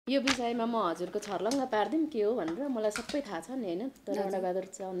यो विषयमा म हजुरको छर्लङ्ग पार्दिम के हो भनेर मलाई सबै थाहा छ नि हैन तर रणबहादुर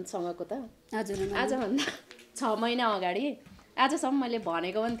चन्दसँगको त आजभन्दा 6 महिना अगाडि आजसम्म मैले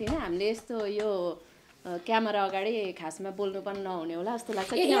भनेको पनि थिइनँ हामीले यस्तो यो क्यामेरा अगाडि खासमा बोल्नु पनि नहुने होला जस्तो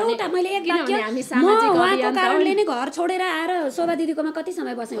लाग्छ किनभने हामी सामाजिक अभियान कारणले नै घर छोडेर आएर शोभा दिदीकोमा कति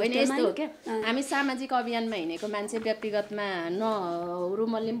समय बस्ने होइन यस्तो हो क्या हामी सामाजिक अभियानमा हिँडेको मान्छे व्यक्तिगतमा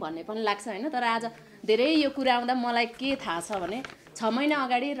रुमल्लिम भन्ने पनि लाग्छ हैन तर आज धेरै यो कुरा आउँदा मलाई के थाहा छ भने 6 महिना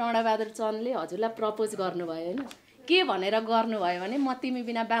अगाडि रणबहादुर चन्दले हजुरलाई प्रपोज गर्नुभयो हैन के भनेर गर्नुभयो भने म तिमी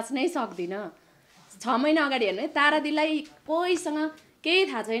बिना बाँच्नै सक्दिन 6 महिना अगाडि हेर्नु है तारादिलाई कोहीसँग केही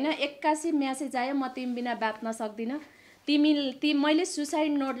थाहा छैन 81 म्यासेज आयो म तिमी बिना बाँच्न सक्दिन मैले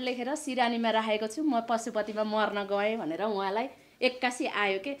सुसाइड नोट लेखेर सिरानीमा राखेको छु म पशुपतिमा मर्न गएँ भनेर उहाँलाई 81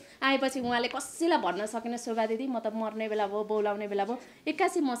 आयो के आएपछि उहाँले कसैलाई भन्न सकेन शोभा दिदी म त मर्ने बेला भयो बोलाउने बेला भयो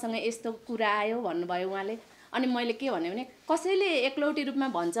 81 मसँग यस्तो कुरा आयो भन्नुभयो उहाँले अनि मैले के भने कसैले एकलौटी रूपमा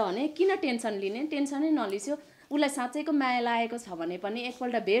भन्छ भने किन टेन्सन लिने टेन्सनै नलिस्यो उसलाई साँच्चैको माया लागेको छ भने पनि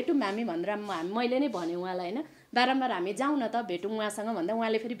एकपल्ट भेटौँ हामी भनेर मैले नै भने उहाँलाई हैन बारम्बार हामी जाउँ न त भेटौँ उहाँसँग भन्दा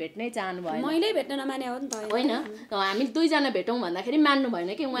उहाँले फेरि भेट्नै चाहनु भयो मैले भेट्न नमाने हो नि त होइन हामी दुईजना भेटौँ भन्दाखेरि मान्नु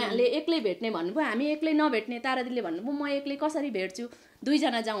भएन कि उहाँले एक्लै भेट्ने भन्नुभयो हामी एक्लै नभेट्ने तारादिले भन्नुभयो म एक्लै कसरी भेट्छु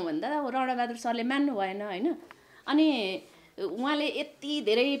दुईजना जाउँ भन्दा रणबहादुर सरले मान्नु भएन हैन अनि उहाँले यति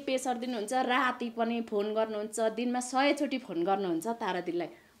धेरै प्रेसर दिनुहुन्छ राति पनि फोन गर्नुहुन्छ दिनमा 100 चोटि फोन गर्नुहुन्छ तारादिलाई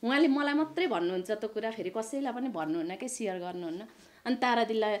उहाँले मलाई मात्रै भन्नुहुन्छ त्यो कुरा फेरि कसैलाई पनि भन्नुहुन्न के सेयर गर्नुहुन्न अनि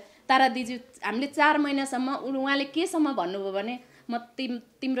तारादिजी हामीले 4 महिनासम्म उहाँले केसम्म भन्नुभयो भने म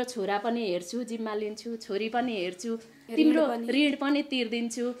तिम्रो छोरा पनि हेर्छु जिम्मा लिन्छु छोरी पनि हेर्छु तिम्रो ऋण पनि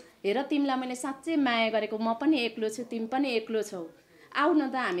तिर्दिन्छु हेर तिमीलाई मैले साँच्चै माया गरेको म पनि एक्लो छु तिमी पनि एक्लो छौ आउ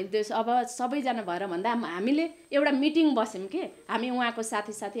न त हामी अब सबैजना भएर भन्दा हामीले एउटा मिटिङ बस्यौँ के हामी उहाँको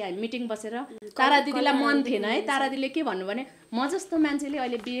साथी हामी मिटिङ बसेर तारादिदीलाई मन थिएन है तारादिदीले के भन्नु भने म जस्तो मान्छेले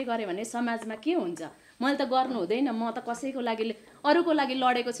अहिले बिहे गरे भने समाजमा के हुन्छ मैले त गर्नु हुँदैन म त कसैको लागि अरूको लागि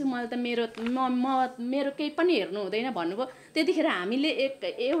लडेको छु मैले त मेरो केही पनि हेर्नु हुँदैन भन्नुभयो त्यतिखेर हामीले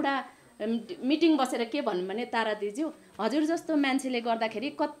एउटा मिटिङ बसेर के भन्नु भने तारादिदी हजुर जस्तो मान्छेले गर्दाखेरि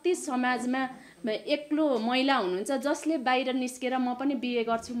कति समाजमा एक्लो महिला हुनुहुन्छ जसले बाहिर निस्केर म पनि बिहे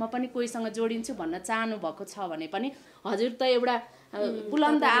गर्छु म पनि कोहीसँग जोडिन्छु भन्न चाहनु भएको छ भने पनि हजुर त एउटा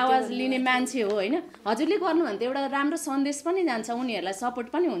बुलन्द आवाज लिने मान्छे हो हैन हजुरले गर्नु भने त एउटा राम्रो सन्देश पनि जान्छ उनीहरूलाई सपोर्ट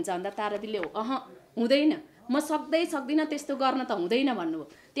पनि हुन्छ भन्दा तारादिले हुँदैन म सक्दिन त्यस्तो गर्न त हुँदैन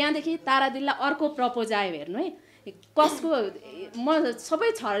भन्नुभयो त्यहाँदेखि तारादिलाई अर्को प्रपोज आयो हेर्नु है कसको म सबै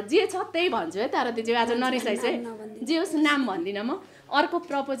जे छ त्यही भन्छु है तारादिजी आज नरिसाइस् है जे होस् नाम भन्दिनँ म अर्को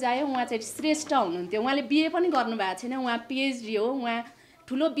प्रपोज आयो उहाँ चाहिँ श्रेष्ठ हुनुहुन्थ्यो उहाँले बिहे पनि गर्नु भएको छैन उहाँ पिएचडी हो उहाँ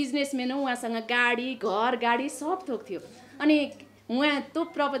ठुलो बिजनेसम्यान हो उहाँसँग गाडी सब थोक थियो अनि उहाँ त्यो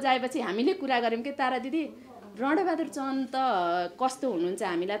प्रपोज आएपछि हामीले कुरा गऱ्यौँ कि तारादिदी रणबहादुर चन्द त कस्तो हुनुहुन्छ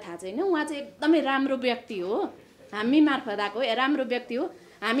हामीलाई थाहा छैन उहाँ चाहिँ एकदमै राम्रो व्यक्ति हो हामी मार्फत आएको राम्रो व्यक्ति हो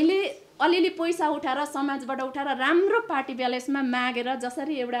हामीले अलिअलि पैसा उठाएर समाजबाट उठाएर राम्रो पार्टी ब्यालेन्समा मागेर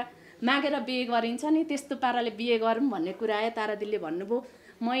जसरी एउटा मागेर बिहे गरिन्छ नि त्यस्तो पाराले बिहे गरौँ भन्ने कुरा आयो तारादिले भन्नुभयो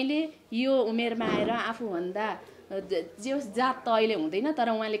मैले यो उमेरमा आएर आफूभन्दा जे जात त अहिले हुँदैन तर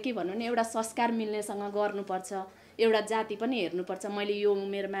उहाँले के भन्नु भने एउटा संस्कार मिल्नेसँग गर्नुपर्छ एउटा जाति पनि हेर्नुपर्छ मैले यो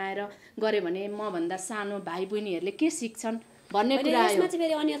उमेरमा आएर गरे भने म भन्दा सानो भाइ बहिनीहरूले के सिक्छन् भन्ने कुरा आयो यसमा चाहिँ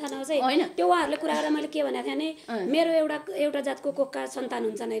फेरि अन्यथा नहोस् है त्यो उहाँहरूले कुरा गरेर मैले के भनेको थिएँ भने मेरो एउटा जातको कोखका सन्तान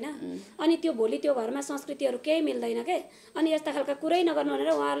हुन्छन् हैन अनि त्यो भोलि त्यो घरमा संस्कृतिहरू केही मिल्दैन के अनि यस्ता खालका कुरै नगर्नु भनेर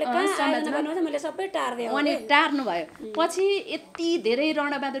उहाँहरूले कहाँ आयोजना गर्नुहुन्छ मैले सबै टार्दिएँ अनि टार्नु भयो पछि यति धेरै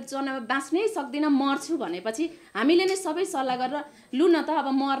रणबहादुर चन्दमा बाँच्नै सक्दिन मर्छु भनेपछि हामीले नै सबै सल्लाह गरेर लु न त अब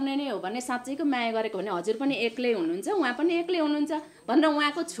मर्ने नै हो भने साँच्चैको माया गरेको भने हजुर पनि एक्लै हुनुहुन्छ उहाँ पनि एक्लै हुनुहुन्छ भनेर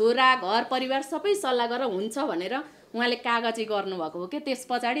उहाँको छोरा घर परिवार सबै सल्लाह गरेर हुन्छ भनेर उहाँले कागजी गर्नुभएको हो कि त्यस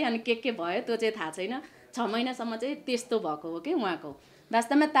पछाडि अनि के भयो त्यो चाहिँ थाहा छैन 6 महिनासम्म चाहिँ त्यस्तो भएको हो कि उहाँको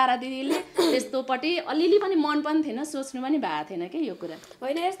वास्तवमा तारादिदीले त्यस्तोपट्टि अलिअलि पनि मन पनि थिएन सोच्नु पनि भएको थिएन कि यो कुरा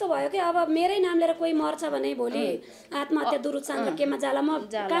होइन यस्तो भयो कि अब मेरै नाम लिएर कोही मर्छ भने भोलि आत्महत्या दुरुत्साहन केमा जाला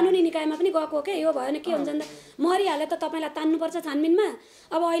म कानुनी निकायमा पनि गएको हो कि यो भयो भने के हुन्छ भन्दा मरिहाले त तपाईँलाई तान्नुपर्छ छानबिनमा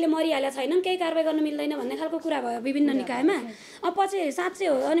अब अहिले मरिहाले छैनन् केही कारबाही गर्न मिल्दैन भन्ने खालको कुरा भयो विभिन्न निकायमा अब पछि साँच्चै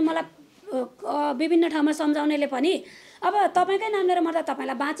हो अनि मलाई विभिन्न ठाउँमा सम्झाउनेले पनि अब तपाईँकै नाम लिएर मर्दा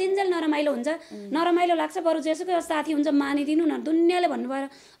तपाईँलाई बाँचिन्जेल नरमाइलो हुन्छ नरमाइलो लाग्छ बरु जेसुकै साथी हुन्छ मानिदिनु न दुनियाँले भन्नुभयो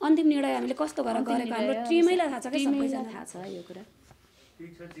अन्तिम निर्णय हामीले कस्तो गरेर गरेको हाम्रो टिमैलाई थाहा छ कि सबैजना थाहा छ यो कुरा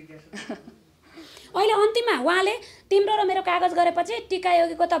अहिले अन्तिममा उहाँले तिम्रो र मेरो कागज गरेपछि टिका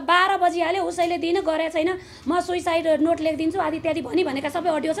योगीको त 12 बजिहाल्यो उसैले दिन गरेको छैन म सुइसाइड नोट लेखिदिन्छु आदि इत्यादि भनेका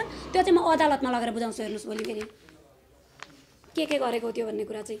सबै अडियो छन् त्यो चाहिँ म अदालतमा लगेर बुझाउँछु हेर्नुहोस् भोलि फेरि के गरेको थियो भन्ने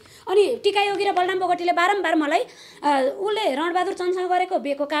कुरा चाहिँ। अनि टिका योगी र बलराम बोगटीले बारम्बार मलाई उसले रणबहादुर चन्दसँग गरेको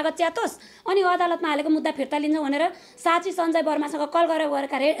बेको कागज च्यातोस् अनि अदालतमा हालेको मुद्दा फिर्ता लिन्छौँ भनेर साची सञ्जय वर्मासँग कल गरेर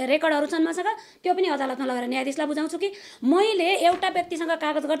गरेका रेकर्डहरू छन् मसँग, त्यो पनि अदालतमा लगेर न्यायाधीशलाई बुझाउँछु कि मैले एउटा व्यक्तिसँग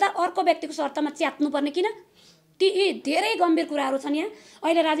कागज गर्दा अर्को व्यक्तिको शर्तमा च्यात्नुपर्ने किन। ती धेरै गम्भीर कुराहरू छन् यहाँ।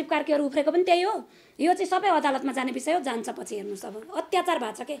 अहिले राजीव कार्कीहरू उफ्रेको पनि त्यही हो। यो चाहिँ सबै अदालतमा जाने विषय हो, जान्छ पछि हेर्नुहोस्। अब अत्याचार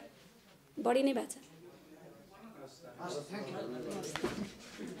भएको छ के, बढी नै भएको छ।